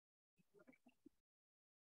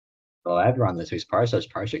Hello everyone, this week's Parsha is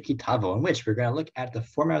Parsha Tavo, in which we're going to look at the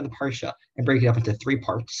format of the Parsha and break it up into three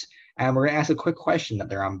parts. And we're going to ask a quick question that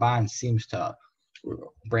the Ramban seems to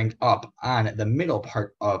bring up on the middle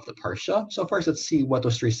part of the Parsha. So first, let's see what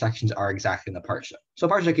those three sections are exactly in the Parsha. So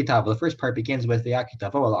Parsha Tavo, the first part begins with the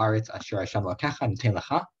Tavo al Aretz Asher Hashem Lokecha Niten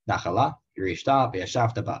Lecha Nachala Yerishta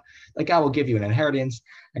V'Yashavta Ba. That God will give you an inheritance,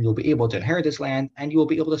 and you'll be able to inherit this land, and you will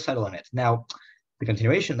be able to settle in it. Now, the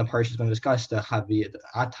continuation of the parsha is going to discuss the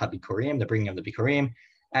Bikurim, the bringing of the Bikurim,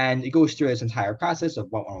 and it goes through this entire process of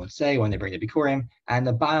what one would say when they bring the Bikurim. And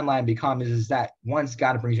the bottom line becomes is that once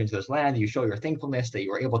God brings you into this land, you show your thankfulness that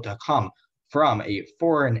you were able to come from a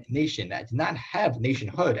foreign nation that did not have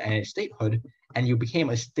nationhood and a statehood, and you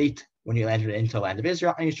became a state when you entered into the land of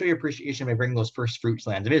Israel, and you show your appreciation by bringing those first fruits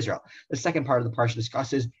to the land of Israel. The second part of the parsha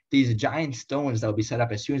discusses these giant stones that will be set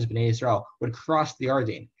up as soon as Bnei Israel would cross the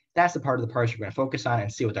Yarden. That's the part of the parsha we're going to focus on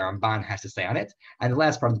and see what the Ramban has to say on it. And the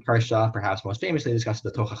last part of the parsha, perhaps most famously, discusses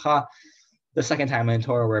the Tochacha, the second time in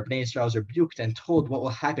Torah where Bnei Israel is rebuked and told what will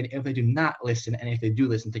happen if they do not listen and if they do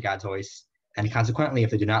listen to God's voice. And consequently, if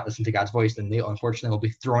they do not listen to God's voice, then they unfortunately will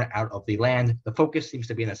be thrown out of the land. The focus seems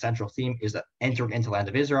to be in the central theme is the entering into the land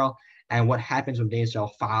of Israel and what happens when Bnei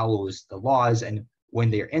Israel follows the laws and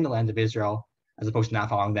when they are in the land of Israel, as opposed to not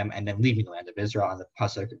following them and then leaving the land of Israel. On the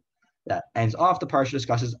pasuk that ends off the parsha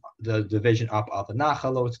discusses the division up of the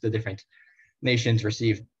Nachalot. The different nations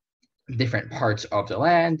receive different parts of the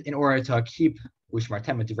land in order to keep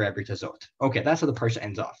Ushmartem Divrei Brit Hazot. Okay, that's how the parsha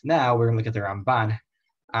ends off. Now we're going to look at the Ramban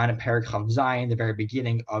on Perek Chav Zayin. The very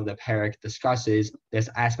beginning of the Perek discusses this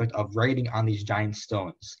aspect of writing on these giant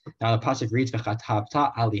stones. Now the pasuk reads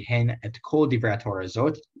V'chatavta alihen et kol divrei Torah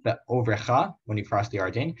zot ve'ovrecha, when you cross the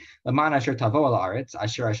Yarden, L'man asher tavo al haaretz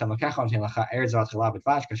asher Hashem lokecha noten lecha eretz zvat chalav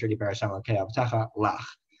v'dvash kasher divrei Hashem lokei avtecha lach.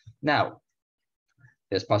 Now,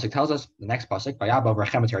 this pasuk tells us the next pasuk, Vayaba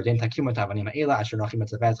v'rechem et Yarden takimu tavanim ha'ela asher nochim et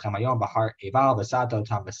zevetchem hayom bahar eval v'sato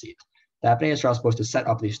tam v'sit. That Bnei Israel is supposed to set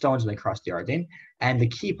up these stones when they cross the Yarden. And the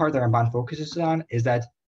key part that Ramban focuses on is that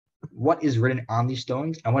what is written on these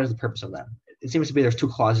stones and what is the purpose of them. It seems to be there's two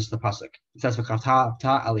clauses to the pasuk. It says ta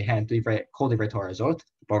alihen kol divrei Torah zot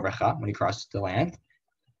bovrecha, when you cross the land,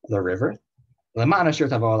 the river, leman asher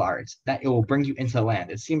tavo al aretz, that it will bring you into the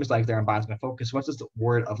land. It seems like the Ramban is going to focus. What's the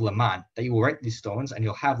word of leman? That you will write these stones and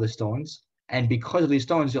you'll have the stones, and because of these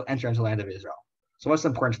stones you'll enter into the land of Israel. So what's the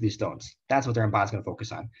importance of these stones? That's what the Ramban is going to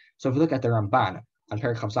focus on. So if we look at the Ramban on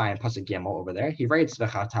Perek Chav Zayin pasuk Gimel over there, he writes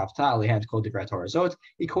V'chatavta alihen kol divrei Torah zot.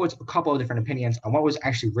 He quotes a couple of different opinions on what was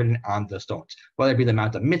actually written on the stones, whether it be the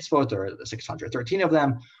amount of mitzvot or the 613 of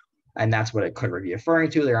them, and that's what it could be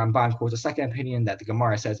referring to. The Ramban quotes a second opinion that the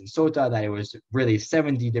Gemara says in Sota that it was really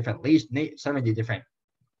 70 different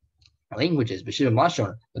languages, B'shivim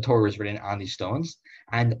Lashon, the Torah was written on these stones.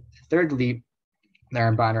 And thirdly, the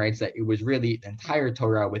Ramban writes that it was really the entire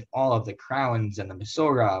Torah with all of the crowns and the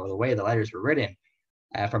Mesorah, the way the letters were written,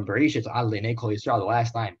 from Bereshit to Ad Le'nei Kol Yisrael, the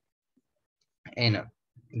last line in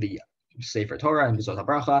the Sefer Torah and Bezot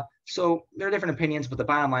HaBracha. So there are different opinions, but the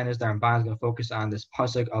bottom line is the Ramban is going to focus on this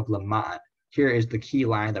pasuk of Laman. Here is the key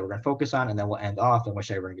line that we're going to focus on, and then we'll end off and wish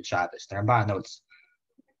everyone a good Shabbos. The Ramban notes,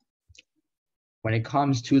 when it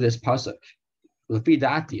comes to this pasuk, Lefi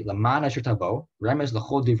dati, Laman asher tavo, remez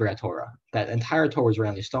l'chol divrei Torah. That entire Torah is written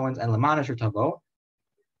on these stones, and Laman asher tavo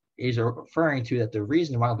is referring to that the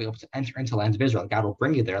reason why we'll be able to enter into the land of Israel, God will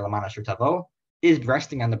bring you there, Laman asher tavo, is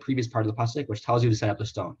resting on the previous part of the pasuk, which tells you to set up the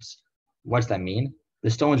stones. What does that mean? The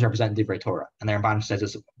stones represent divrei Torah, and the Ramban says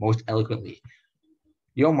this most eloquently.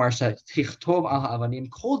 Yomar says, Tichtov al ha'avanim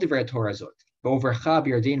kol divrei Torah zot, v'overcha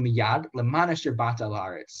b'yarden miyad leman asher bata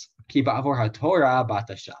la'aretz. The Ramban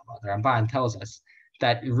tells us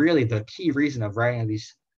that really the key reason of writing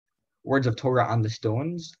these words of Torah on the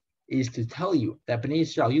stones is to tell you that Bnei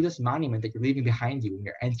Israel, you, this monument that you're leaving behind you when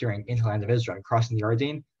you're entering into the land of Israel and crossing the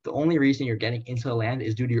Yarden, the only reason you're getting into the land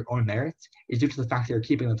is due to your own merits, is due to the fact that you're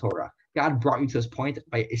keeping the Torah. God brought you to this point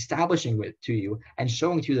by establishing it to you and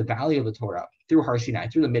showing to you the value of the Torah through Har Sinai,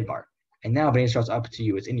 through the Midbar. And now Bnei Israel's up to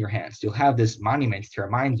you, it's in your hands. You'll have this monument to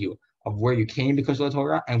remind you of where you came because of the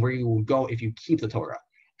Torah and where you will go if you keep the Torah.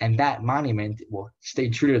 And that monument will stay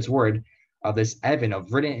true to its word of this Evan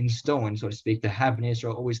of written in stone, so to speak, to have Bnei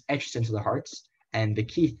Israel always etched into the hearts. And the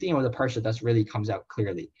key theme of the parsha thus really comes out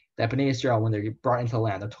clearly, that Bnei Israel, when they're brought into the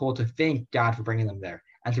land, they're told to thank God for bringing them there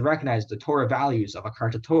and to recognize the Torah values of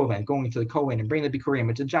Akar Tov and going to the Kohen and bringing the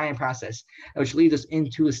Bikurim. It's a giant process, which leads us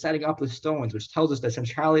into setting up the stones, which tells us the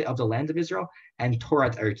centrality of the land of Israel and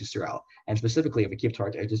Torah Eretz Yisrael. And specifically, if we keep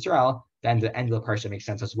Torah Eretz Yisrael, then the end of the parsha makes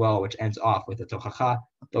sense as well, which ends off with the Tochacha,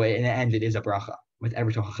 though in the end it is a bracha. With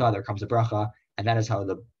every Tochacha, there comes a bracha, and that is how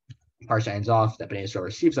the Parsha ends off that Bnei Israel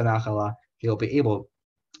receives the Nachala, he'll be able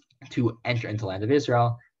to enter into the land of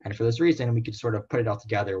Israel. And for this reason, we could sort of put it all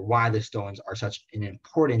together why the stones are such an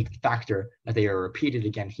important factor that they are repeated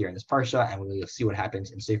again here in this Parsha. And we'll see what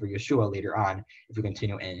happens in Sefer Yeshua later on if we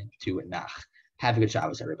continue into Nach. Have a good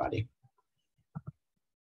Shabbos, everybody.